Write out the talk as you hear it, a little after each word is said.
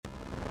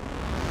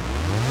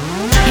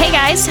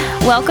guys,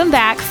 welcome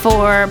back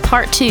for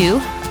part 2.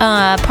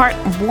 Part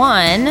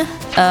 1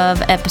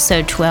 of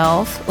episode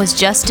 12 was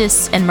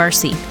justice and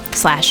mercy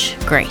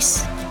 /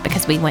 grace,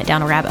 because we went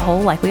down a rabbit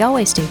hole like we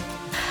always do.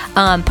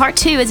 Part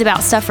 2 is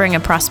about suffering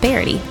and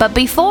prosperity. But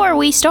before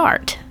we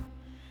start,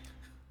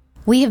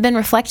 we have been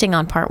reflecting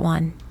on part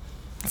 1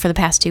 for the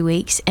past 2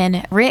 weeks,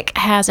 and Rick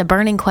has a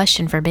burning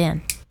question for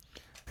Ben.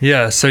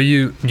 Yeah, so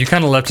you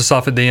kind of left us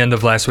off at the end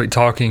of last week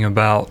talking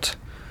about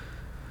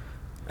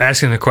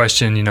asking the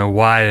question,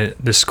 why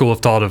this school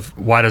of thought of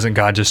why doesn't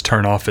God just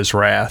turn off his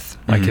wrath?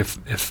 Like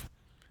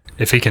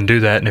if he can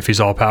do that, and if he's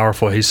all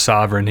powerful, he's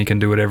sovereign, he can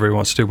do whatever he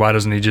wants to do, why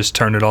doesn't he just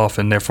turn it off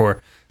and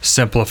therefore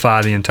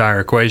simplify the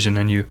entire equation?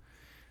 And you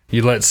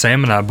let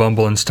Sam and I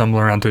bumble and stumble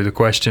around through the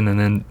question, and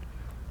then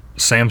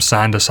Sam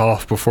signed us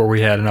off before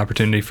we had an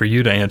opportunity for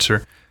you to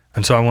answer.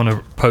 And so I want to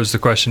pose the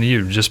question to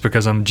you, just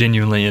because I'm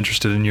genuinely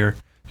interested in your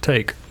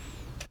take.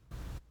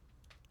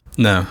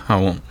 No, I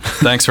won't.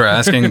 Thanks for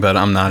asking, but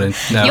I'm not in.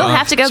 No, You'll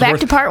have to go back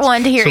to part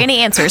 1 to hear any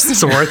answers.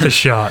 It's worth a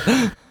shot.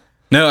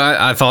 No,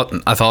 I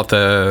thought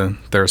the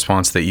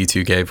response that you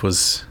two gave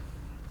was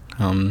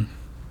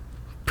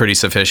pretty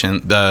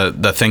sufficient.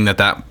 The thing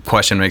that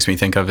question makes me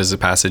think of is a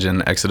passage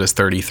in Exodus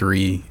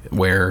 33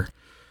 where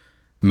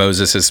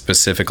Moses is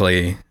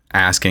specifically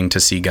asking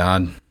to see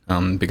God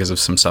because of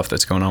some stuff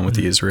that's going on with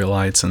the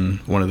Israelites, and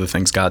one of the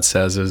things God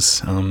says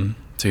is,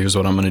 so here's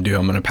what I'm going to do.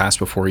 I'm going to pass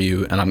before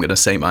you, and I'm going to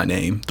say my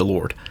name, the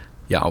Lord,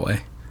 Yahweh.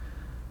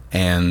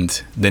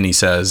 And then he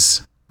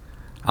says,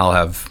 I'll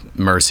have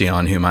mercy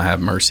on whom I have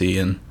mercy,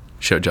 and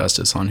show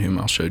justice on whom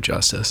I'll show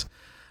justice.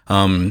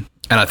 And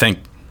I think,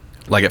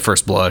 like at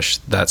first blush,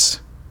 that's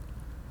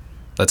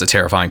a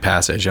terrifying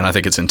passage, and I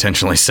think it's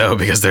intentionally so,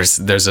 because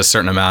there's a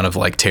certain amount of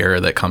like terror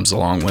that comes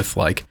along with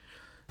like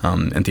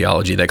in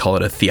theology they call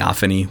it a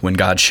theophany, when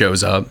God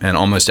shows up, and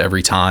almost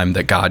every time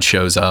that God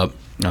shows up,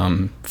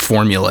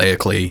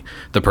 formulaically,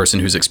 the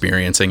person who's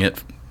experiencing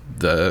it,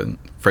 the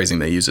phrasing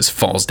they use is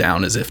falls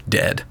down as if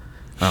dead.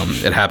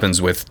 It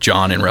happens with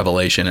John in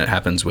Revelation. It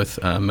happens with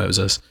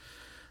Moses.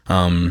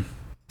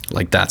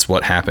 Like that's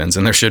what happens,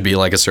 and there should be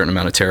like a certain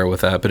amount of terror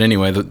with that. But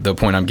anyway, the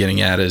point I'm getting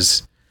at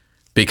is,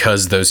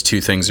 because those two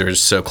things are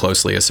so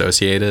closely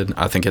associated,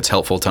 I think it's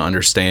helpful to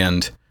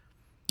understand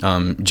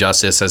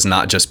justice as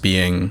not just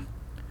being,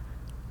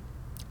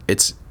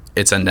 it's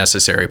a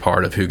necessary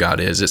part of who God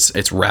is.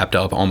 It's wrapped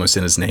up almost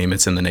in his name.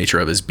 It's in the nature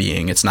of his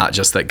being. It's not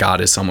just that God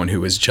is someone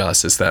who is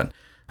just, it's that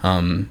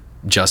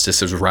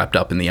justice is wrapped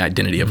up in the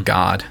identity of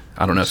God.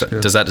 I don't know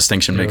does that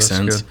distinction make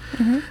sense?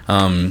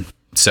 Mm-hmm.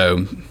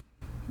 So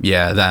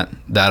yeah, that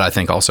I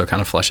think also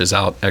kind of fleshes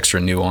out extra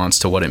nuance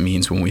to what it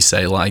means when we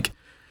say, like,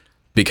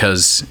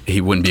 because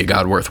he wouldn't be a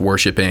God worth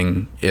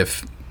worshiping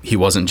if he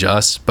wasn't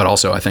just, but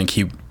also I think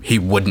he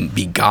wouldn't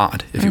be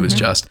God if he was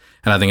just.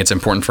 And I think it's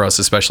important for us,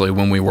 especially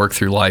when we work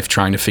through life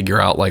trying to figure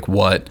out like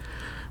what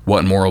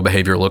moral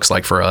behavior looks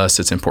like for us.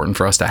 It's important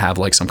for us to have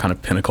like some kind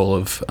of pinnacle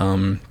of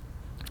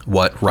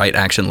what right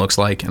action looks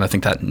like. And I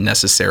think that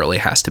necessarily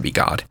has to be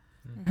God.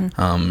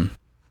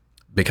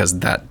 Because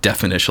that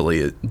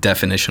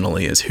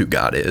definitionally is who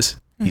God is.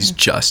 He's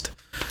just.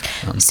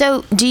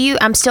 So do you,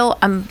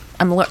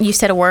 you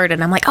said a word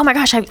and I'm like, oh my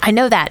gosh, I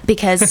know that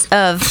because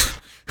of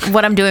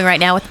what I'm doing right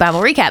now with the Bible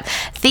recap.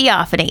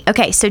 Theophany.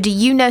 Okay, so do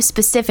you know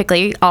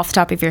specifically off the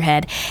top of your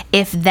head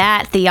if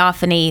that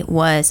theophany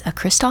was a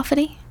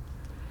Christophany?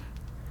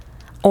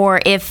 Or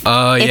if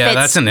yeah,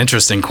 that's an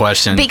interesting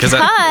question, because we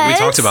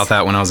talked about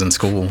that when I was in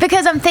school.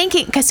 Because I'm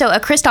thinking, so a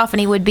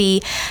Christophany would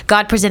be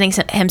God presenting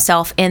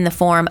himself in the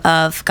form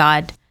of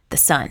God the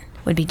Son,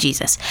 would be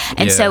Jesus.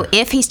 And so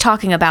if he's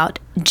talking about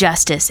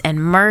justice and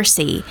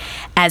mercy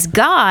as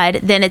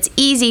God, then it's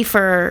easy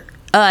for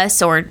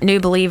us or new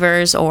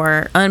believers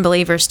or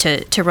unbelievers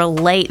to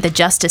relate the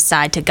justice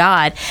side to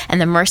God and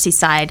the mercy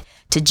side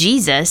to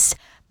Jesus.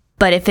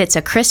 But if it's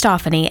a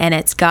Christophany and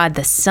it's God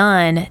the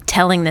Son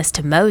telling this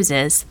to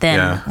Moses,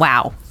 then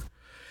wow.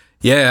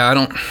 Yeah, I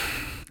don't... All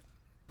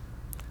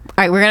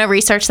right, we're going to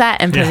research that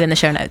and put it in the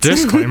show notes.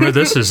 Disclaimer,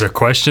 this is a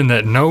question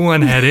that no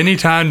one had any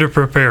time to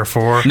prepare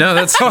for. No,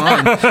 that's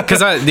fine.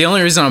 Because the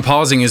only reason I'm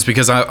pausing is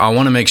because I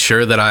want to make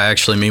sure that I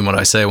actually mean what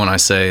I say when I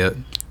say it.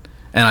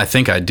 And I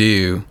think I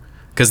do.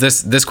 Because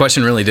this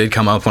question really did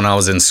come up when I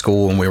was in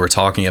school and we were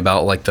talking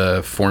about like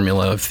the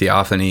formula of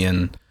theophany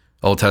in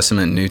Old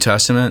Testament and New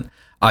Testament.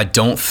 I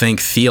don't think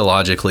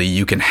theologically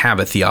you can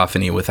have a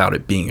theophany without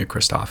it being a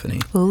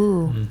Christophany.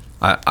 Ooh.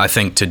 I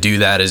think to do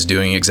that is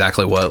doing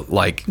exactly what,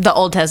 like... the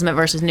Old Testament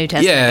versus New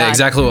Testament. Yeah, God.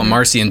 exactly what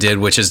Marcion did,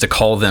 which is to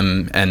call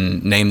them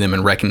and name them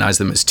and recognize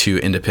them as two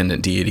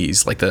independent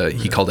deities. Like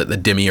he called it the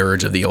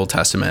demiurge of the Old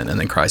Testament and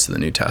then Christ of the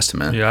New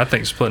Testament. Yeah, I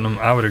think splitting them,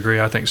 I would agree.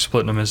 I think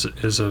splitting them is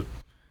a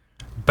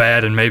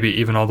bad and maybe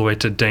even all the way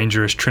to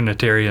dangerous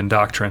Trinitarian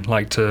doctrine,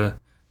 like to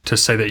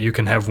say that you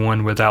can have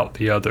one without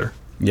the other.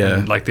 Yeah.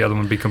 And like the other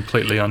one be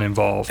completely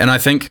uninvolved. And I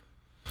think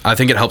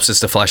it helps us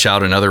to flesh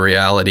out another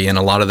reality. And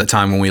a lot of the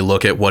time when we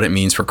look at what it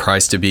means for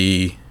Christ to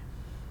be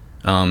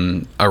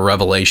a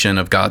revelation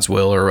of God's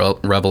will or a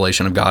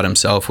revelation of God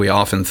himself, we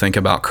often think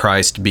about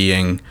Christ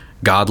being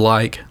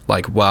godlike.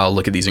 Like, wow,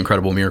 look at these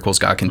incredible miracles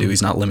God can do.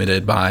 He's not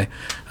limited by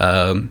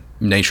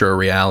nature or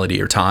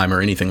reality or time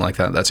or anything like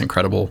that. That's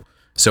incredible.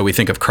 So we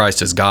think of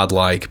Christ as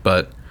godlike,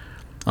 but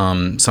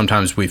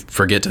sometimes we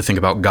forget to think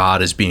about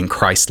God as being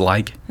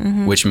Christ-like,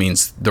 which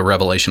means the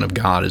revelation of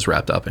God is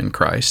wrapped up in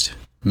Christ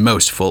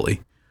most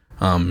fully.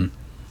 And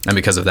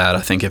because of that,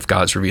 I think if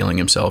God's revealing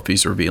himself, he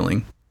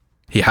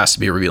has to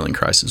be revealing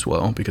Christ as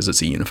well, because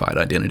it's a unified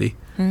identity.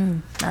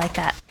 I like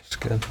that. That's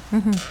good.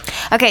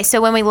 Okay,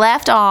 so when we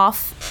left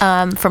off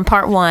from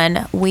part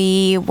 1,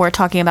 we were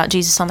talking about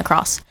Jesus on the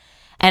cross.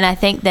 And I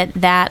think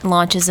that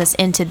launches us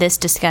into this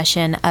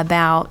discussion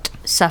about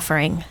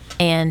suffering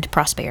and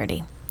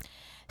prosperity.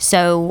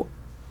 So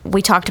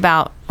we talked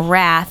about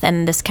wrath,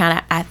 and this kind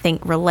of, I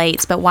think,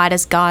 relates, but why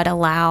does God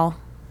allow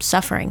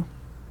suffering?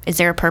 Is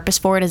there a purpose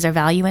for it? Is there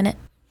value in it?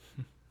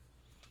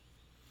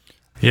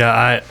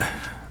 Yeah,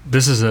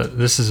 this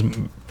is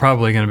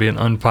probably going to be an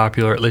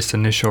unpopular, at least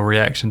initial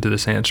reaction to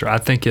this answer. I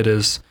think it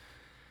is,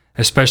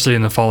 especially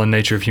in the fallen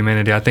nature of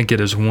humanity, I think it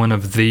is one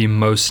of the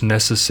most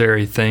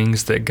necessary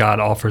things that God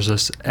offers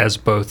us as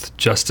both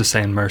justice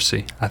and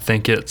mercy. I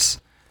think it's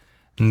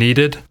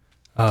needed.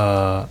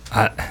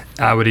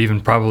 I would even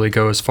probably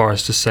go as far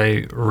as to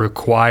say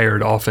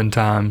required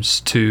oftentimes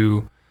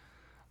to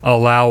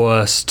allow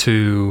us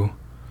to,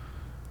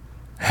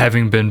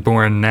 having been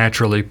born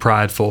naturally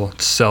prideful,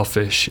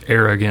 selfish,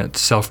 arrogant,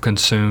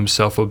 self-consumed,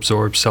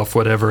 self-absorbed,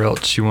 whatever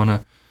else you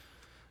want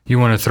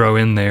to throw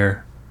in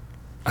there,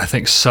 I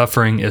think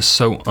suffering is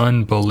so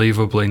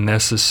unbelievably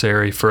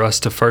necessary for us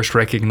to first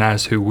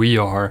recognize who we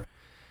are.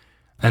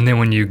 And then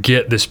when you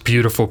get this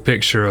beautiful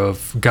picture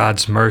of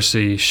God's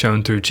mercy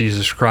shown through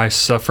Jesus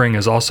Christ, suffering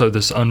is also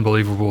this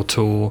unbelievable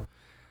tool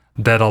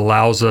that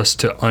allows us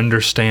to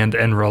understand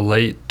and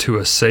relate to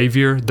a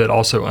Savior that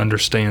also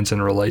understands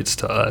and relates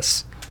to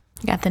us.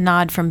 Got the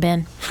nod from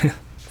Ben.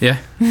 Yeah.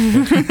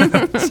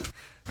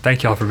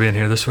 Thank y'all for being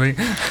here this week.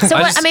 So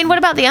what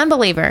about the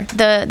unbeliever?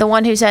 The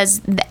one who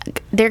says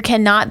there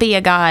cannot be a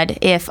God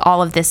if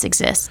all of this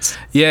exists?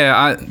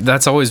 Yeah,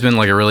 that's always been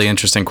like a really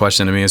interesting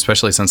question to me,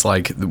 especially since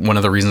like one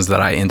of the reasons that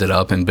I ended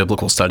up in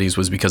biblical studies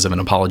was because of an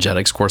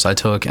apologetics course I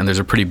took, and there's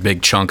a pretty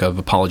big chunk of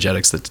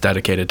apologetics that's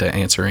dedicated to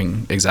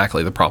answering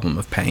exactly the problem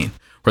of pain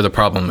or the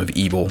problem of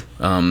evil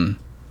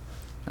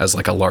as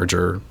like a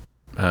larger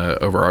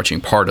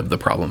overarching part of the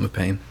problem of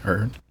pain,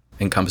 or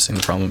encompassing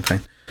the problem of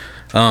pain.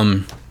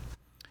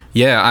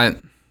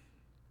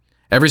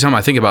 Every time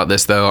I think about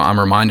this, though, I'm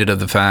reminded of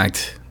the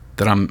fact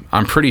that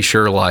I'm pretty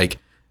sure like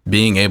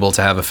being able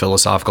to have a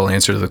philosophical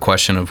answer to the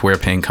question of where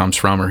pain comes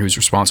from or who's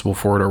responsible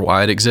for it or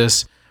why it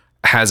exists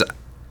has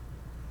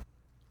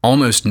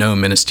almost no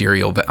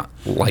ministerial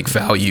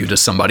value to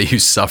somebody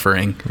who's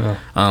suffering. Yeah.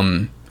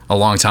 A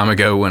long time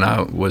ago, when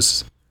I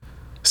was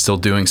still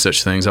doing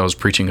such things, I was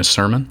preaching a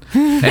sermon,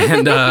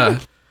 and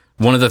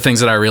one of the things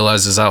that I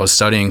realized as I was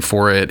studying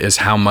for it is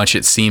how much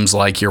it seems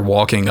like you're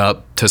walking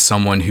up to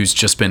someone who's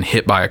just been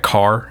hit by a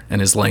car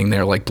and is laying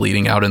there like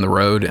bleeding out in the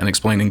road and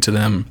explaining to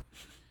them,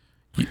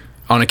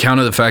 on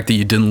account of the fact that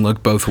you didn't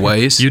look both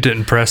ways. You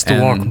didn't press the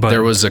walk button.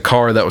 There was a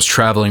car that was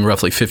traveling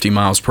roughly 50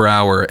 miles per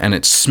hour and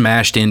it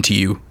smashed into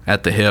you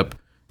at the hip,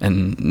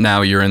 and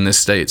now you're in this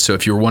state. So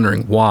if you're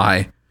wondering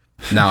why,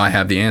 now I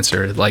have the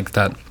answer. Like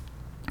that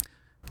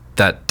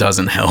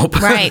doesn't help,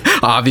 right?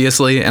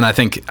 Obviously. And I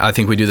think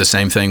we do the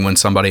same thing when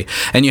somebody,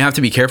 and you have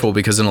to be careful,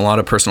 because in a lot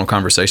of personal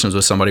conversations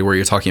with somebody where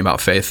you're talking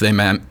about faith, they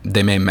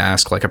may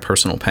mask like a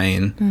personal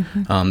pain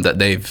that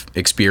they've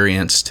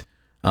experienced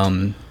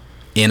in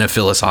a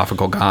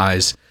philosophical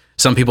guise.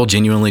 Some people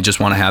genuinely just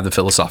want to have the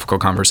philosophical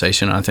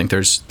conversation. And I think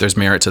there's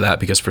merit to that,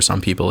 because for some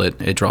people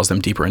it draws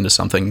them deeper into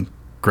something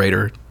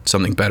greater,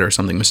 something better,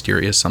 something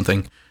mysterious,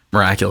 something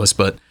miraculous.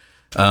 But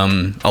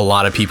a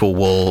lot of people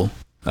will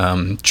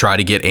try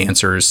to get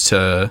answers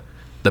to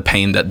the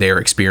pain that they're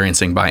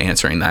experiencing by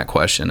answering that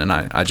question, and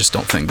I just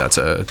don't think that's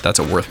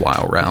a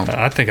worthwhile route.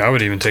 I think I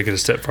would even take it a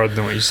step farther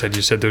than what you said.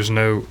 You said there's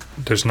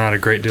not a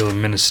great deal of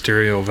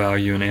ministerial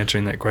value in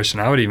answering that question.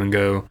 I would even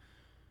go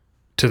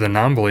to the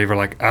non-believer.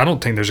 Like, I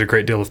don't think there's a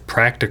great deal of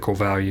practical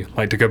value.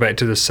 Like, to go back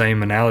to the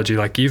same analogy,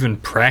 like even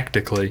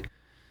practically,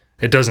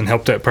 it doesn't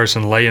help that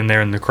person laying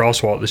there in the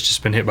crosswalk that's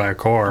just been hit by a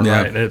car,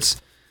 yeah. Right?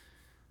 It's,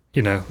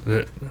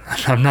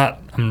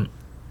 I'm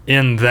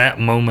in that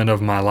moment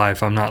of my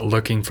life, I'm not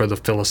looking for the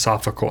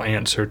philosophical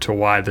answer to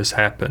why this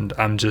happened.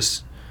 I'm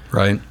just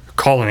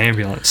call an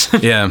ambulance.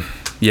 Yeah.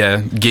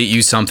 Get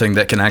you something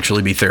that can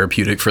actually be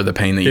therapeutic for the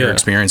pain that you're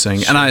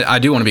experiencing. And I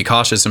do want to be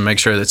cautious and make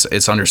sure that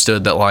it's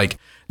understood that like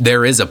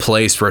there is a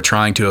place for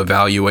trying to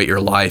evaluate your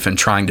life and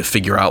trying to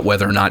figure out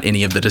whether or not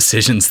any of the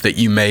decisions that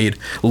you made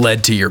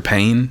led to your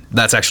pain.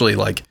 That's actually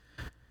like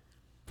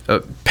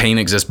pain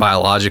exists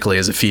biologically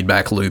as a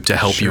feedback loop to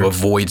help you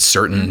avoid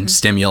certain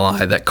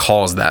stimuli that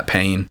cause that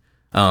pain,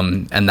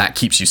 and that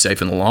keeps you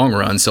safe in the long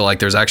run. So like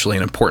there's actually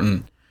an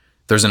important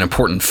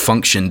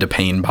function to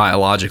pain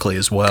biologically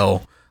as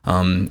well,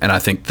 and I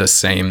think the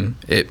same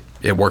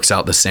it works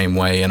out the same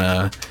way in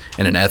an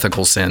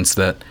ethical sense,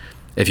 that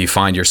if you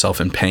find yourself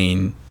in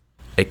pain,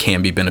 it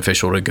can be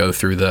beneficial to go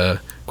through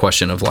the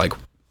question of like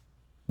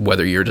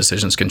whether your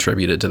decisions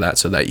contributed to that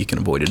so that you can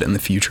avoid it in the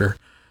future.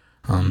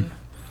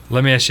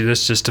 Let me ask you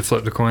this just to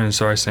flip the coin, and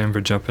sorry, Sam,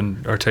 for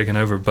jumping or taking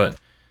over, but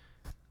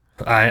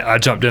I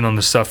jumped in on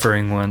the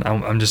suffering one.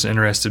 I'm just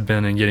interested,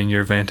 Ben, in getting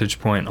your vantage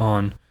point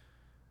on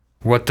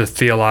what the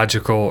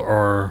theological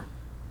or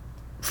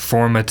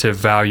formative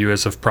value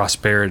is of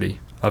prosperity,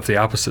 of the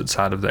opposite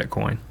side of that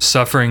coin.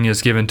 Suffering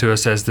is given to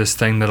us as this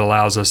thing that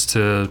allows us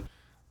to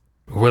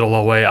whittle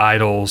away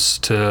idols,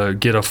 to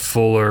get a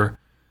fuller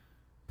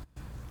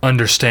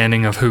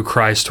understanding of who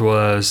Christ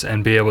was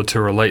and be able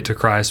to relate to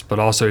Christ, but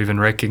also even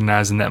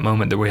recognize in that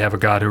moment that we have a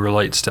God who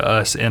relates to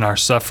us in our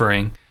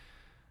suffering.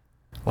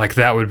 Like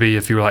that would be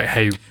if you were like,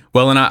 hey.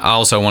 Well, and I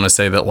also want to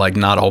say that like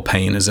not all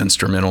pain is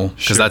instrumental,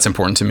 because that's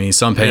important to me.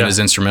 Some pain is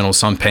instrumental.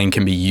 Some pain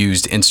can be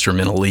used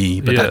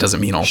instrumentally, but that doesn't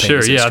mean all pain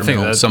is instrumental. I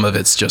think that, some of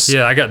it's just.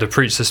 Yeah, I got to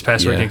preach this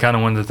past week, and kind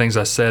of one of the things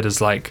I said is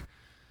like,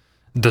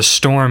 the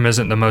storm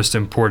isn't the most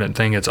important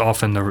thing. It's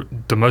often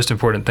the most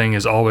important thing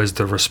is always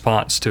the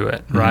response to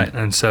it, right? Mm-hmm.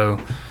 And so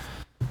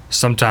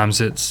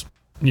sometimes it's,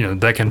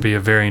 that can be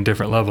at varying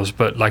different levels,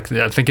 but like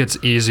I think it's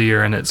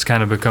easier and it's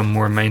kind of become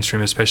more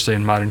mainstream, especially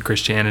in modern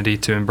Christianity,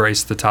 to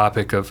embrace the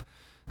topic of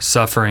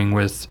suffering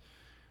with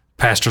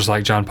pastors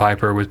like John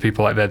Piper, with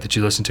people like that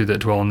you listen to that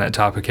dwell on that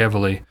topic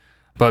heavily.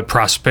 But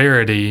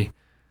prosperity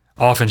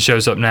often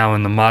shows up now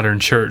in the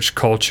modern church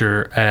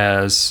culture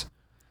as,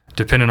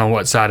 depending on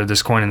what side of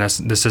this coin, and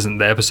this isn't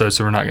the episode,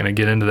 so we're not going to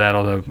get into that,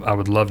 although I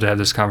would love to have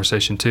this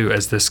conversation too,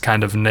 as this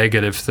kind of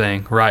negative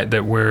thing, right?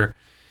 That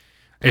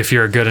if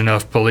you're good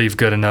enough, believe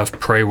good enough,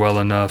 pray well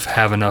enough,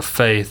 have enough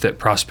faith, that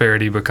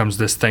prosperity becomes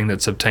this thing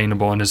that's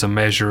obtainable and is a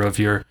measure of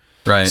your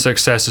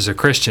success as a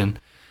Christian.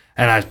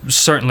 And I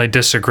certainly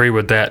disagree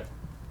with that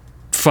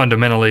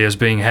fundamentally as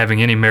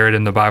having any merit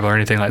in the Bible or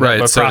anything like that.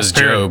 But so does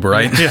Job,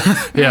 right? Yeah.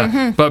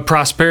 Mm-hmm. But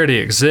prosperity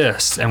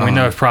exists, and we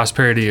know if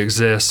prosperity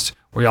exists,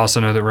 we also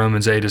know that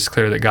Romans 8 is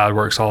clear that God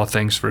works all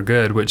things for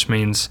good, which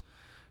means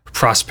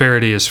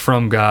prosperity is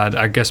from God.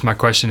 I guess my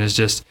question is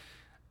just,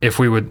 if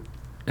we would,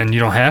 and you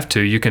don't have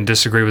to, you can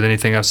disagree with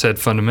anything I've said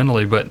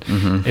fundamentally, but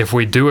if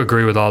we do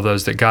agree with all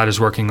those, that God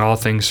is working all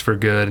things for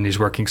good, and he's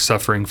working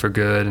suffering for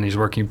good, and he's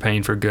working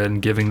pain for good,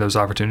 and giving those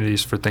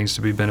opportunities for things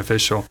to be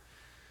beneficial,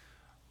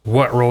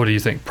 what role do you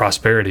think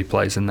prosperity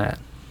plays in that?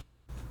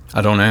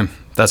 I don't know.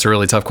 That's a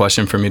really tough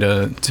question for me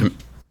to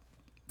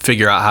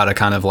figure out how to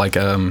kind of like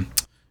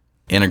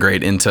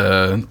integrate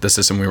into the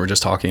system we were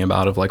just talking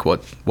about of like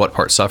what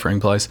part suffering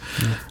plays.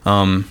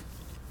 I'm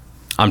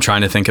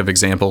trying to think of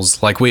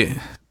examples. Like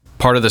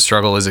part of the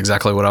struggle is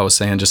exactly what I was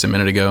saying just a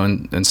minute ago,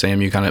 and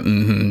Sam, you kind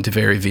of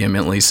very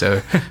vehemently,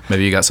 so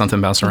maybe you got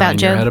something bouncing around in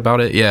your head about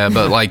it. Yeah,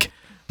 but like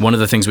one of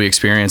the things we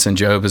experience in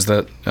Job is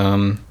that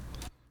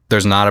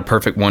there's not a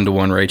perfect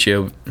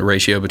 1-to-1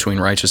 ratio between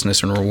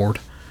righteousness and reward.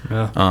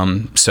 Yeah.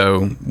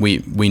 So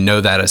we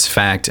know that as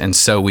fact, and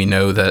so we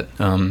know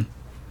that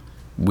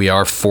we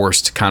are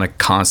forced kind of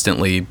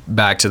constantly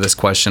back to this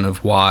question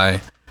of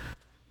why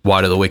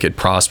do the wicked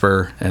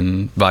prosper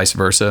and vice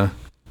versa?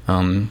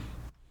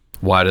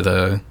 Why do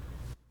the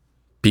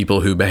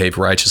people who behave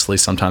righteously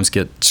sometimes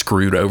get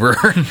screwed over?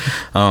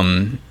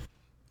 And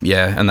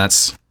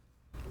that's.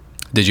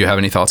 Did you have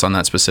any thoughts on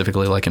that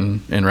specifically, like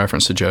in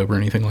reference to Job or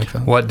anything like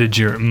that? What did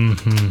your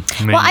mean?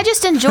 Well, I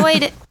just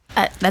enjoyed.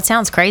 That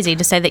sounds crazy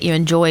to say that you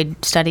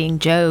enjoyed studying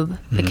Job,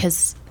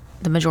 because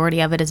the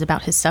majority of it is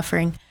about his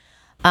suffering.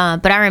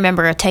 But I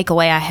remember a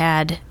takeaway I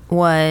had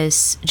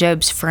was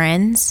Job's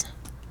friends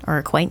or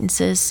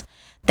acquaintances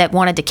that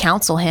wanted to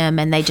counsel him,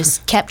 and they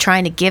just kept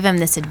trying to give him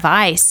this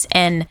advice.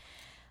 And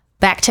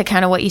back to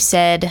kind of what you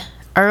said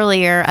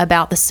earlier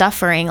about the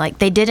suffering, like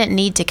they didn't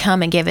need to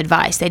come and give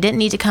advice. They didn't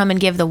need to come and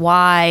give the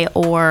why,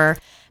 or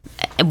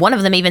one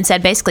of them even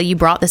said, basically, you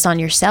brought this on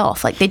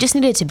yourself. Like they just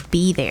needed to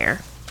be there.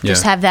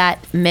 Just have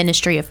that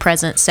ministry of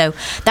presence. So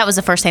that was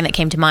the first thing that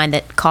came to mind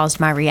that caused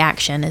my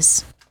reaction,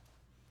 is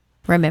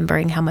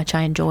remembering how much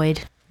I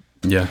enjoyed.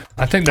 Yeah,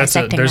 I think there's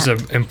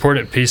an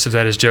important piece of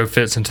that as Job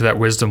fits into that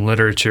wisdom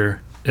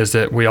literature, is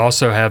that we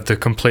also have the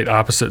complete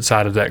opposite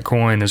side of that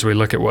coin as we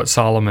look at what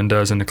Solomon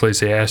does in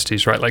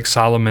Ecclesiastes, right? Like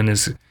Solomon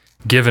is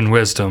given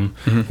wisdom,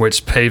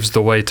 which paves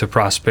the way to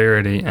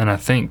prosperity, and I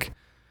think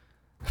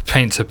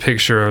paints a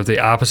picture of the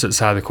opposite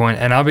side of the coin.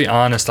 And I'll be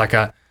honest, like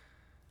I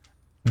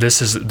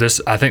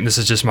think this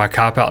is just my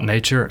cop-out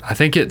nature. I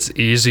think it's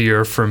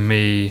easier for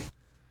me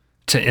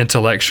to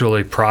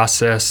intellectually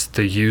process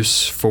the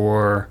use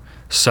for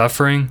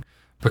suffering,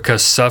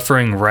 because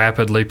suffering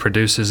rapidly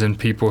produces in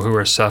people who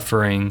are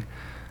suffering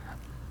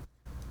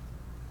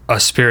a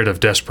spirit of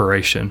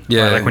desperation.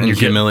 Yeah, right? Like when you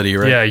get humility,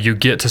 right? Yeah, you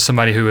get to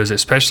somebody who is,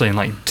 especially in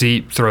like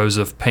deep throes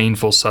of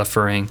painful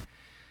suffering,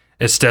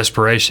 it's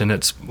desperation.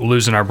 It's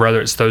losing our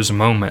brother. It's those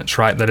moments,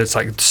 right? That it's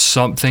like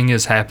something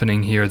is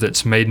happening here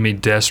that's made me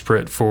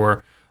desperate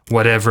for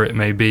whatever it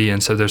may be.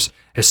 And so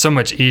it's so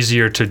much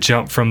easier to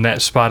jump from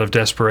that spot of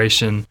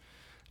desperation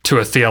to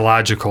a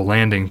theological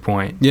landing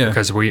point,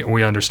 because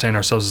we understand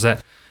ourselves as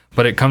that.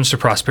 But it comes to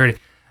prosperity.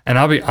 And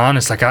I'll be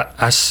honest, like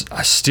I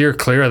steer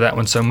clear of that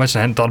one so much, and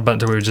I hadn't thought about it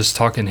until we were just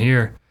talking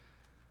here.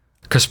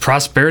 Because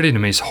prosperity to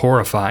me is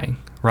horrifying,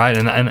 right?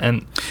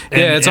 And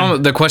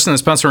the question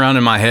that's bouncing around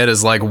in my head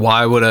is like,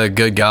 why would a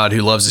good God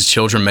who loves his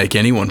children make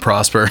anyone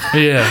prosper?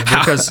 Yeah,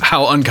 because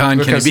how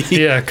unkind can he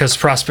be? Yeah, because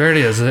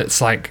prosperity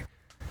it's like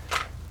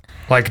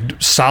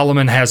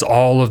Solomon has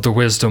all of the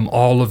wisdom,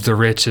 all of the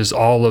riches,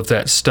 all of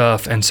that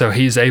stuff, and so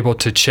he's able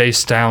to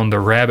chase down the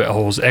rabbit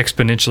holes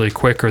exponentially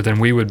quicker than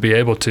we would be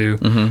able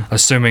to,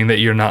 assuming that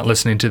you're not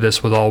listening to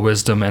this with all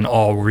wisdom and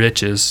all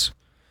riches,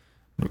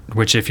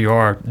 which if you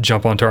are,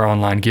 jump onto our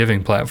online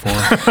giving platform.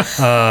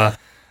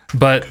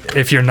 But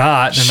if you're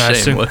not, and I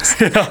assume,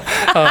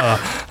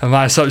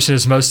 my assumption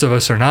is most of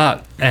us are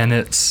not, and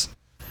it's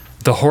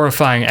the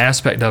horrifying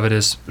aspect of it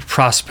is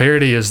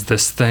prosperity is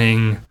this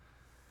thing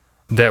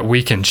that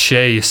we can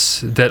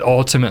chase that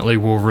ultimately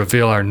will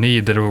reveal our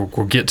need, that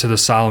will get to the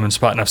Solomon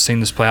spot, and I've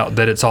seen this play out,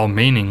 that it's all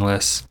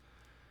meaningless.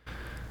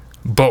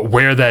 But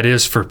where that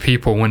is for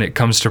people when it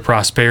comes to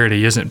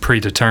prosperity isn't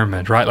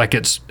predetermined, right? Like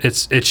it's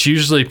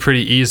usually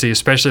pretty easy,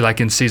 especially like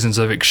in seasons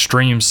of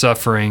extreme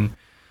suffering,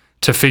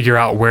 to figure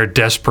out where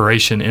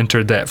desperation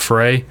entered that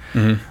fray.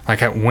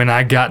 Like when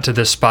I got to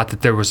this spot that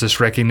there was this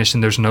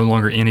recognition there's no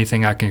longer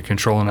anything I can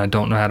control and I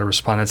don't know how to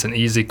respond. It's an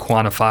easy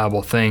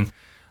quantifiable thing.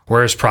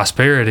 Whereas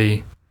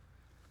prosperity,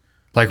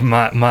 like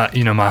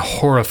my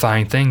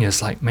horrifying thing is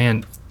like,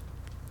 man,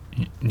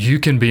 you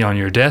can be on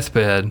your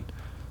deathbed,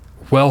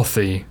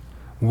 wealthy,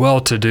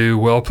 well-to-do,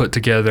 well put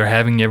together,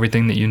 having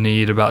everything that you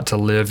need, about to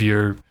leave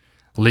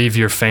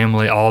your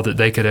family all that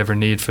they could ever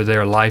need for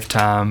their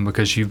lifetime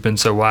because you've been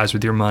so wise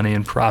with your money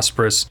and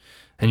prosperous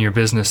in your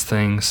business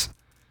things.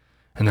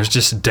 And there's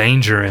just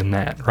danger in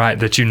that, right?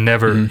 That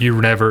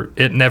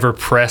it never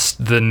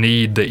pressed the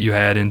need that you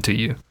had into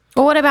you.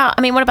 Well, what about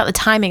the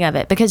timing of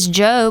it? Because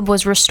Job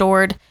was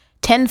restored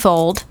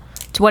tenfold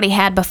to what he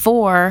had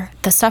before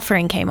the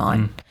suffering came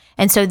on.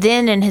 And so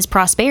then in his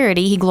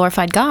prosperity, he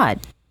glorified God.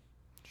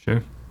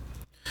 Sure.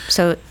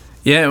 So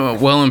yeah,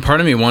 well, and part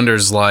of me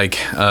wonders, like,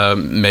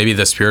 maybe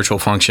the spiritual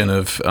function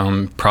of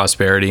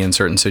prosperity in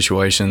certain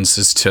situations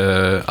is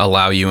to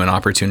allow you an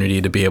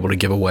opportunity to be able to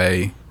give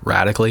away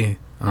radically,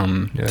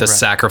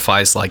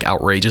 sacrifice like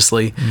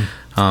outrageously.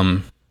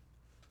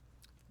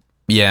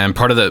 Yeah, and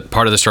part of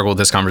the struggle with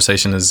this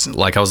conversation is,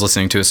 like, I was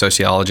listening to a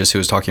sociologist who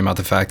was talking about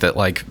the fact that,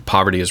 like,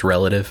 poverty is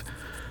relative.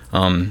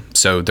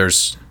 So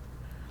there's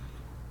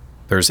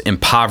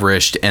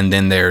impoverished, and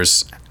then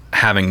there's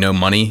having no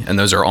money, and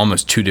those are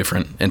almost two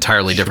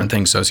entirely different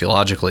things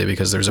sociologically,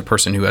 because there's a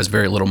person who has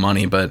very little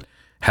money but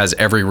has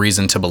every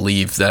reason to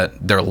believe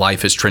that their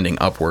life is trending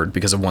upward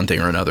because of one thing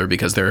or another,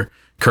 because they're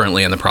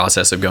currently in the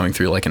process of going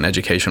through like an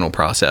educational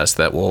process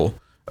that will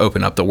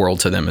open up the world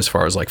to them as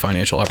far as like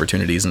financial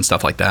opportunities and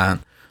stuff like that.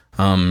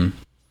 And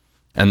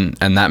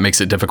that makes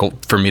it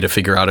difficult for me to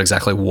figure out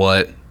exactly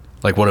what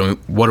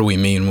do we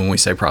mean when we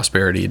say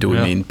prosperity? Do we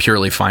mean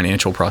purely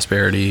financial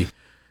prosperity?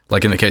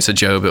 Like in the case of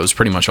Job, it was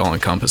pretty much all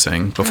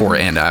encompassing before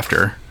and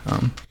after.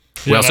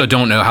 We also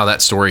don't know how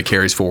that story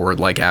carries forward,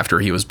 like after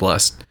he was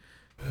blessed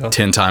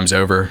 10 times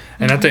over.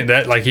 And I think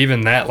that, like,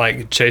 even that,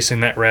 like,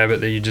 chasing that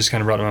rabbit that you just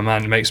kind of brought to my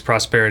mind, it makes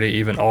prosperity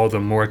even all the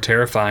more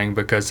terrifying,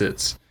 because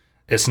it's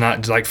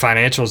not like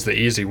financial is the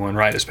easy one,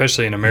 right?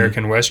 Especially in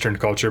American Western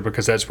culture,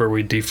 because that's where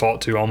we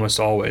default to almost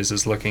always,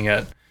 is looking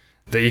at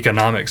the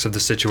economics of the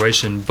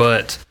situation.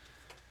 But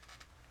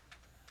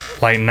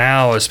like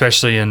now,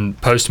 especially in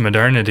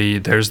post-modernity,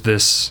 there's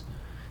this,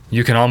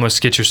 you can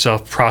almost get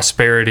yourself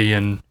prosperity,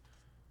 and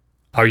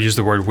I'll use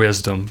the word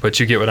wisdom, but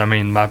you get what I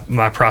mean.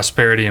 My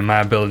prosperity and my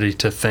ability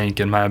to think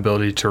and my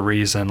ability to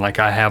reason, like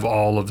I have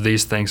all of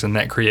these things, and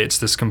that creates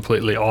this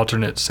completely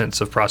alternate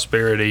sense of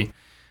prosperity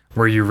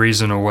where you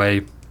reason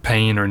away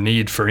pain or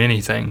need for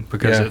anything,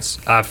 because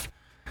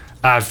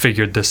I've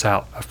figured this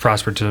out. I've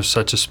prospered to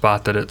such a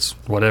spot that it's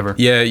whatever.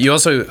 Yeah, you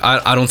also,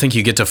 I don't think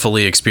you get to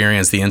fully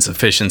experience the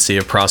insufficiency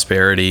of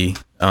prosperity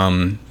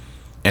in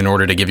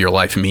order to give your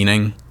life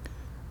meaning,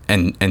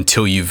 and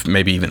until you've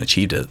maybe even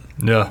achieved it.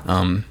 Yeah.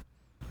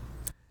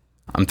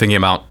 I'm thinking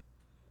about,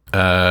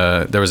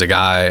 there was a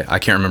guy, I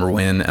can't remember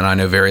when, and I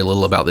know very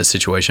little about this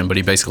situation, but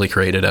he basically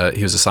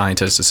he was a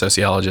scientist, a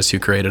sociologist who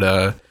created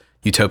a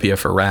utopia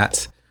for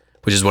rats,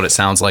 which is what it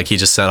sounds like. He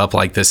just set up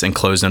like this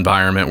enclosed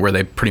environment where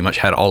they pretty much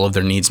had all of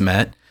their needs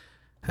met.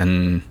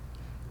 And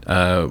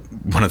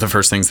one of the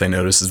first things they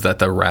noticed is that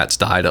the rats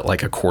died at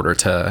like a quarter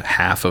to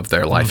half of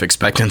their life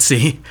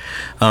expectancy,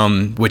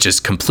 which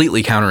is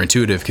completely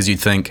counterintuitive, because you'd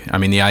think, I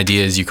mean, the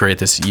idea is you create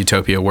this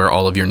utopia where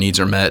all of your needs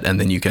are met, and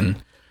then you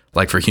can,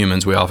 like for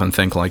humans, we often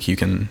think like you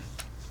can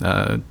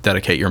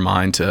dedicate your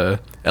mind to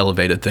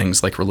elevated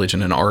things like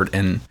religion and art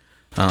and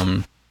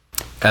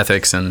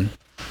ethics and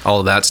all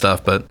of that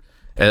stuff. But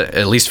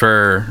at least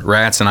for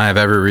rats, and I have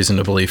every reason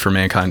to believe for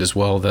mankind as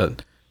well,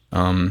 that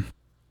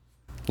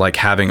like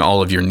having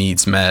all of your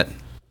needs met,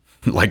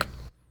 like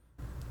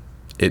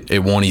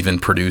it won't even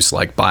produce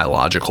like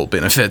biological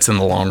benefits in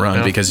the long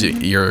run, because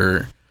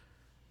the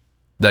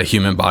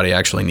human body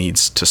actually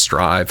needs to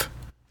strive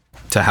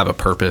to have a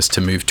purpose to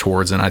move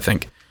towards. And I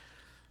think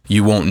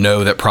you won't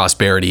know that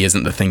prosperity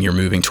isn't the thing you're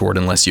moving toward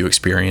unless you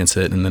experience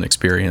it, and then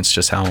experience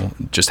just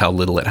how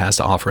little it has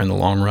to offer in the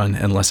long run,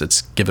 unless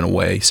it's given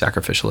away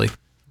sacrificially.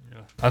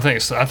 I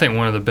think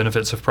one of the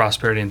benefits of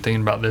prosperity and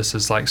thinking about this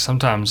is like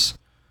sometimes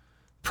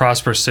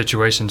prosperous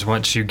situations,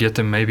 once you get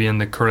them maybe in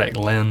the correct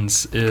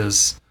lens,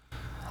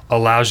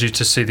 allows you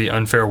to see the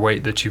unfair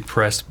weight that you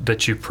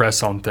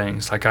press on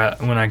things. Like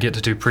when I get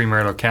to do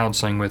premarital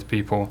counseling with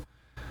people,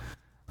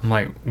 I'm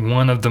like,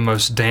 one of the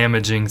most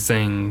damaging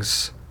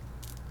things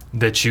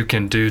that you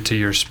can do to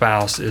your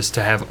spouse is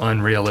to have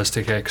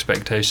unrealistic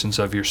expectations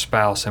of your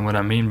spouse. And what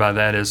I mean by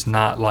that is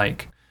not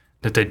like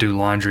that they do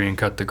laundry and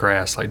cut the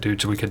grass. Like,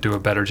 dudes, we could do a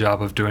better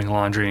job of doing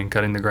laundry and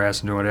cutting the grass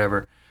and doing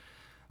whatever.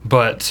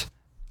 But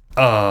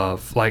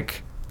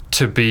like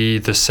to be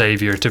the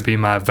savior, to be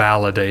my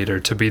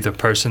validator, to be the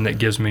person that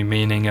gives me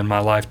meaning and my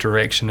life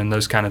direction and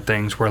those kind of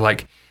things, where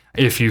like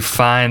if you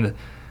find,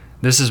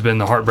 this has been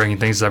the heartbreaking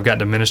things I've gotten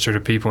to minister to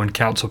people and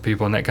counsel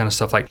people and that kind of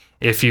stuff. Like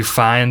if you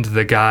find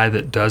the guy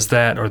that does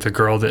that or the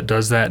girl that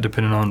does that,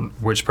 depending on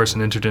which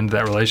person entered into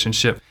that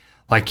relationship,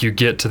 like you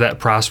get to that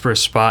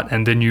prosperous spot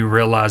and then you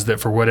realize that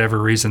for whatever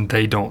reason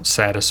they don't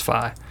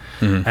satisfy.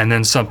 Mm-hmm. And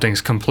then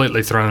something's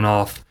completely thrown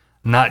off,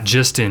 not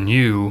just in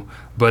you,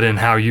 but in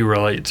how you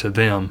relate to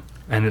them.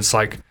 And it's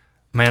like,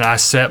 man, I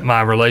set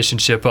my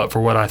relationship up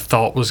for what I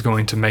thought was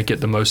going to make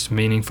it the most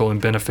meaningful and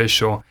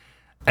beneficial,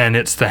 and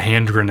it's the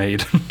hand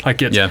grenade.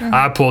 Like it's, yeah.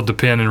 I pulled the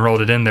pin and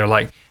rolled it in there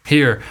like,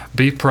 here,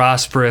 be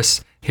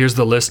prosperous. Here's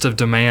the list of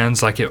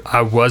demands. Like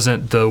I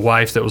wasn't the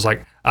wife that was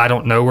like, I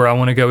don't know where I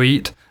want to go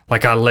eat.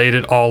 Like I laid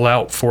it all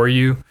out for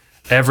you,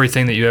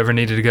 everything that you ever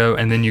needed to go,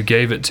 and then you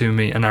gave it to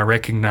me, and I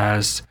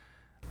recognized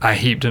I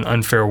heaped an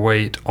unfair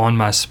weight on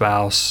my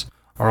spouse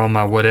or on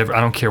my whatever, I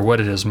don't care what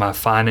it is, my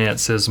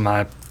finances,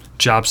 my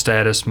job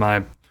status,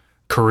 my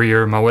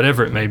career, my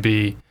whatever it may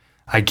be.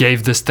 I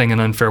gave this thing an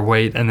unfair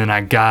weight, and then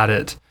I got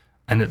it,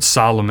 and it's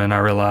Solomon. I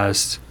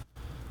realized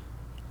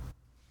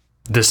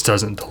this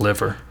doesn't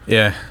deliver.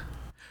 Yeah.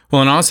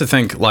 Well, and I also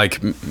think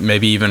like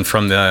maybe even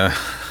from the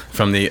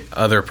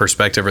other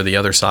perspective or the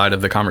other side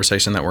of the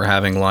conversation that we're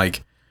having,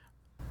 like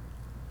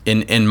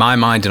in my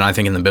mind, and I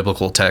think in the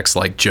biblical text,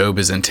 like Job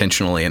is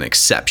intentionally an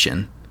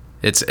exception.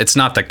 It's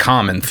not the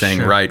common thing,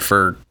 sure, right,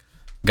 for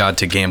God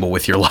to gamble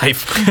with your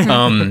life.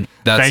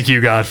 Thank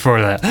you, God,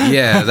 for that.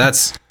 Yeah,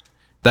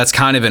 that's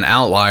kind of an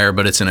outlier,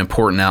 but it's an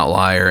important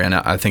outlier, and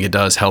I think it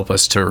does help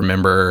us to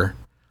remember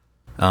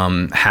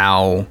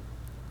how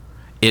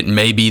it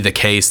may be the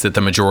case that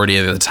the majority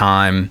of the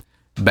time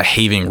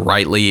behaving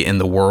rightly in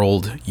the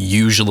world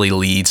usually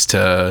leads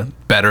to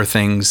better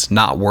things,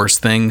 not worse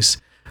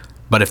things.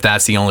 But if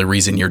that's the only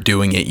reason you're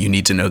doing it, you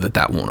need to know that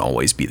that won't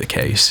always be the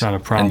case. It's not a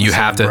promise and you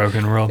have of a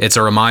broken world. It's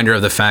a reminder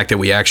of the fact that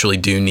we actually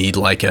do need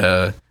like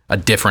a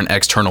different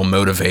external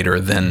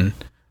motivator than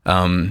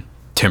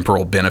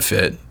temporal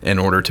benefit in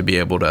order to be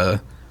able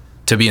to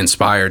be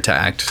inspired to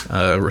act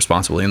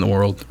responsibly in the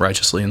world,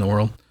 righteously in the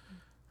world.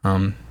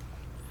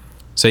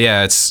 So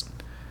yeah,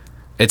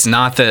 it's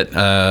not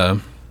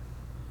that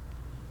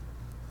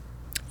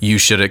you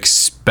should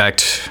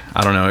expect,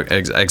 I don't know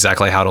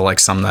exactly how to like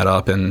sum that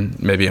up in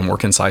maybe a more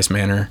concise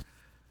manner.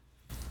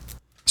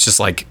 It's just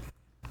like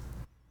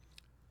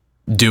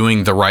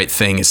doing the right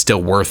thing is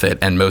still worth it,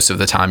 and most of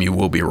the time you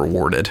will be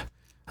rewarded.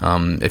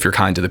 If you're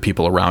kind to the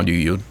people around you,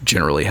 you'll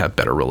generally have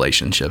better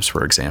relationships,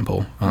 for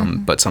example.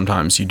 But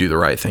sometimes you do the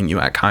right thing, you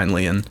act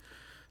kindly, and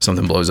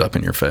something blows up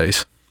in your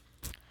face.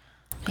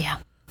 Yeah.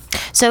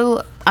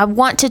 So I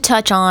want to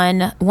touch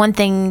on one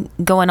thing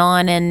going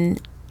on in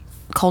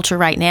culture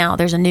right now.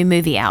 There's a new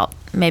movie out.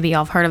 Maybe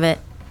y'all have heard of it,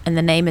 and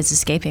the name is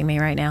escaping me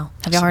right now.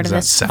 Have y'all heard of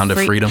this? Sound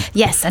of Freedom?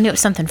 Yes, I knew it was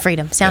something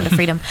Freedom. Sound of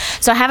Freedom.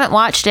 So I haven't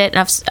watched it,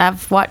 and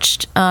I've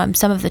watched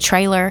some of the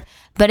trailer,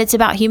 but it's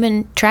about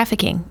human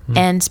trafficking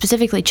and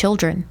specifically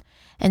children.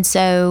 And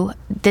so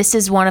this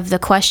is one of the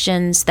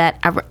questions that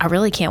I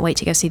really can't wait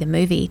to go see the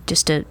movie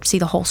just to see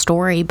the whole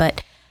story.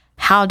 But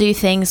how do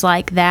things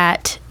like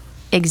that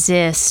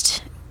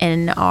exist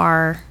in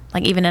our,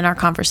 like even in our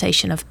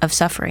conversation of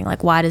suffering?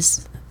 Like why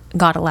does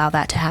God allow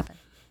that to happen?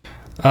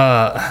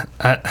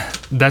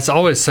 That's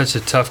always such a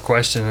tough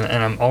question,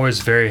 and I'm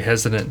always very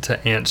hesitant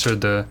to answer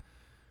the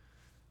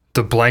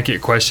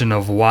blanket question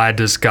of why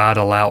does God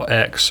allow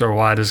X or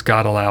why does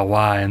God allow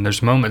Y? And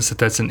there's moments that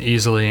that's an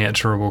easily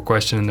answerable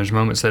question, and there's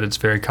moments that it's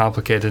very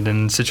complicated. And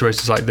in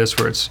situations like this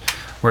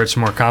where it's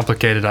more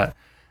complicated,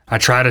 I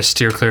try to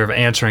steer clear of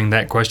answering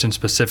that question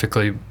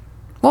specifically.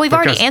 Well, we've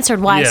already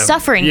answered why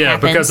suffering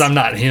happens. Yeah, because I'm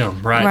not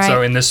him, right?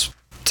 So in this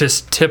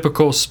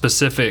typical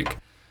specific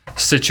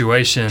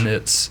situation,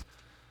 it's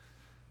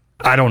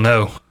I don't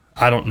know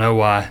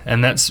why,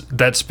 and that's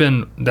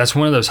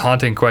one of those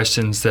haunting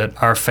questions that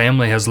our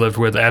family has lived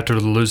with after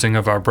the losing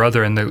of our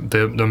brother. And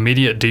the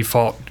immediate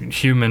default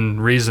human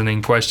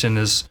reasoning question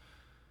is,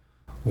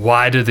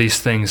 why do these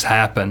things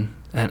happen?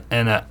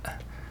 And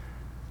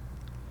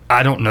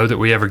I don't know that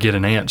we ever get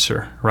an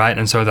answer, right?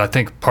 And so I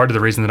think part of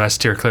the reason that I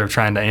steer clear of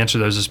trying to answer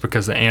those is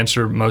because the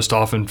answer most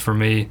often for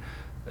me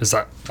is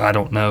I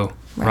don't know,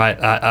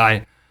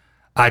 right?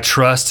 I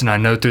trust and I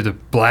know through the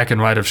black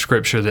and white of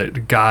Scripture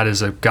that God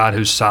is a God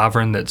who's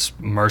sovereign, that's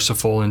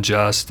merciful and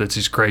just, that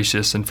He's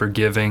gracious and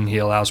forgiving. He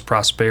allows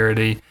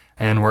prosperity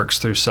and works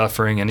through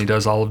suffering, and He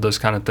does all of those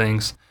kind of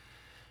things.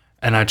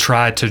 And I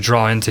try to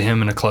draw into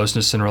Him in a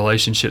closeness and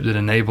relationship that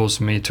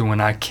enables me to,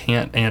 when I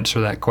can't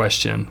answer that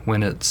question,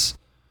 when it's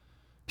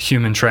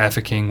human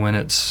trafficking, when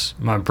it's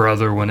my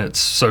brother, when it's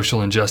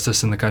social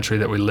injustice in the country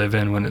that we live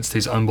in, when it's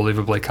these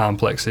unbelievably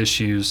complex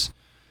issues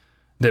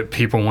that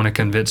people want to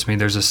convince me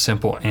there's a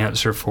simple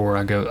answer for,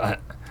 I go,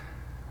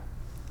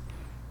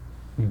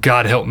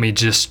 God, help me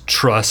just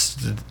trust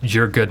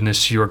your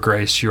goodness, your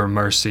grace, your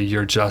mercy,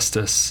 your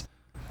justice,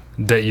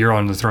 that you're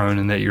on the throne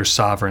and that you're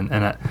sovereign.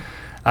 And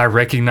I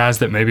recognize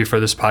that maybe for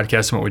this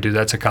podcast and what we do,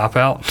 that's a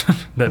cop-out,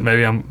 that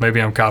maybe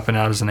I'm copping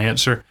out as an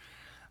answer.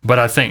 But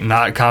I think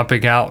not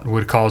copping out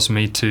would cause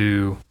me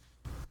to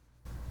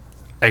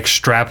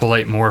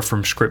extrapolate more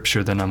from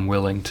Scripture than I'm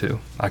willing to.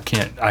 I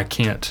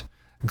can't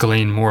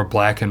glean more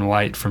black and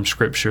white from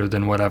Scripture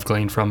than what I've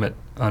gleaned from it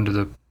under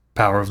the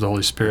power of the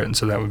Holy Spirit, and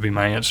so that would be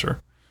my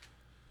answer.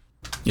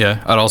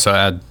 Yeah, I'd also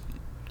add,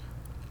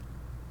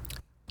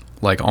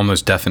 like,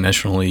 almost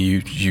definitionally,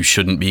 you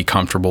shouldn't be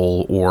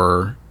comfortable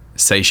or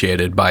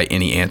satiated by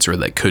any answer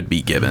that could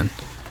be given,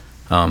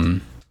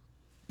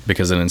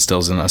 because it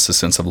instills in us a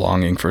sense of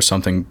longing for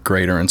something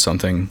greater and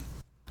something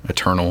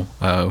eternal,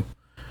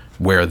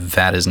 where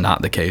that is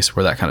not the case,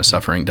 where that kind of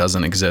suffering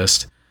doesn't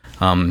exist.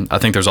 I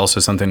think there's also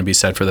something to be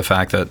said for the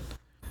fact that,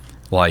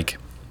 like,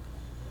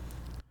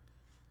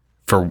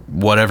 for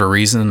whatever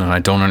reason, and I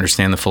don't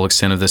understand the full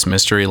extent of this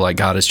mystery, like,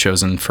 God has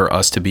chosen for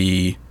us to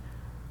be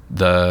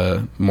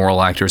the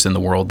moral actors in the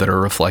world that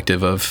are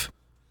reflective of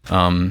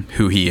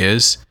who He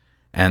is.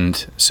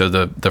 And so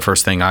the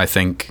first thing I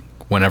think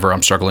whenever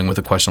I'm struggling with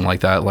a question like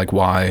that, like,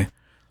 why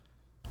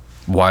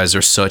is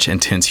there such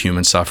intense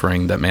human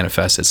suffering that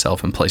manifests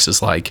itself in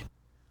places like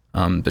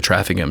the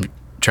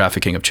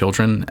trafficking of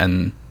children?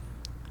 And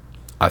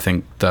I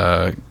think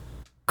the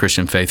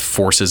Christian faith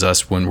forces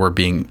us, when we're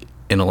being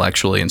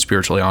intellectually and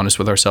spiritually honest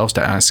with ourselves,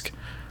 to ask,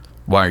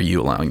 why are you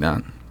allowing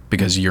that?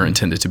 Because you're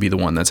intended to be the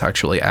one that's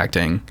actually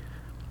acting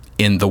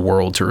in the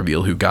world to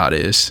reveal who God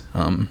is.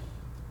 And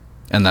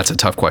that's a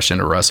tough question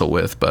to wrestle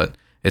with, but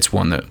it's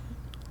one that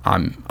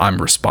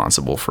I'm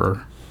responsible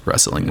for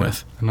wrestling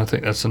with. And I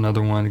think that's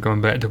another one, going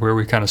back to where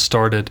we kind of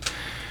started.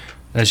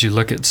 As you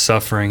look at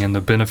suffering and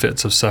the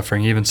benefits of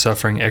suffering, even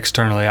suffering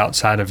externally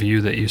outside of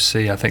you that you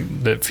see, I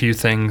think that few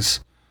things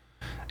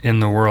in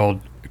the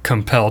world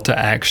compel to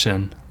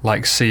action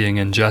like seeing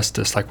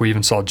injustice. Like, we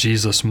even saw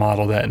Jesus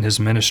model that in His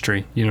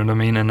ministry. You know what I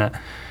mean? And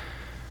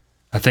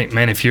I think,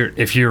 man, if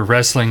you're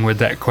wrestling with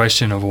that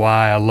question of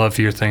why, I love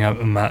your thing.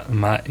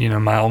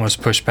 My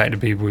almost pushback to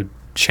people would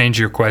change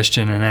your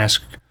question and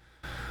ask,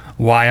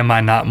 why am I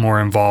not more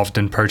involved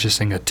in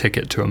purchasing a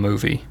ticket to a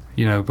movie?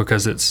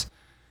 Because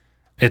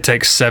it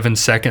takes 7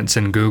 seconds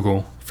in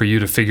Google for you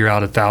to figure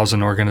out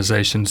 1,000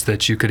 organizations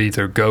that you could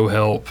either go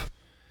help,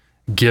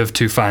 give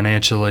to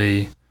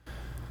financially,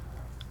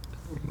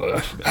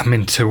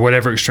 to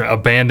whatever extreme,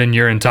 abandon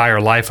your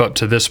entire life up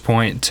to this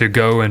point to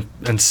go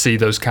and see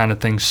those kind of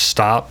things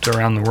stopped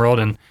around the world.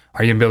 And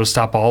are you going to be able to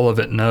stop all of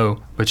it?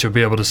 No, but you'll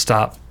be able to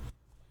stop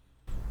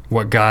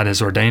what God has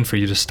ordained for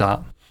you to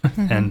stop,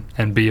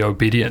 and be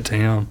obedient to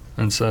Him.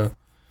 And so,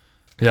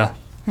 yeah.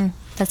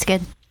 That's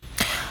good.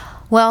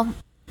 Well,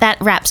 that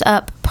wraps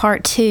up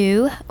part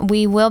 2.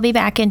 We will be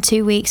back in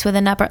 2 weeks with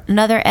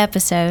another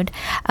episode.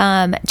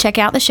 Check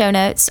out the show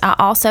notes. I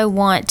also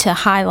want to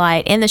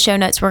highlight, in the show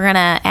notes, we're going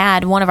to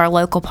add one of our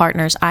local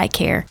partners,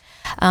 iCare.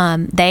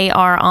 They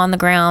are on the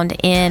ground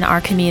in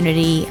our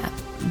community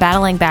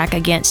battling back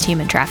against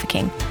human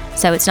trafficking.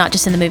 So it's not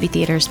just in the movie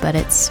theaters, but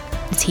it's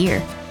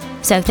here.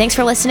 So thanks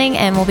for listening,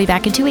 and we'll be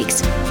back in 2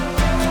 weeks.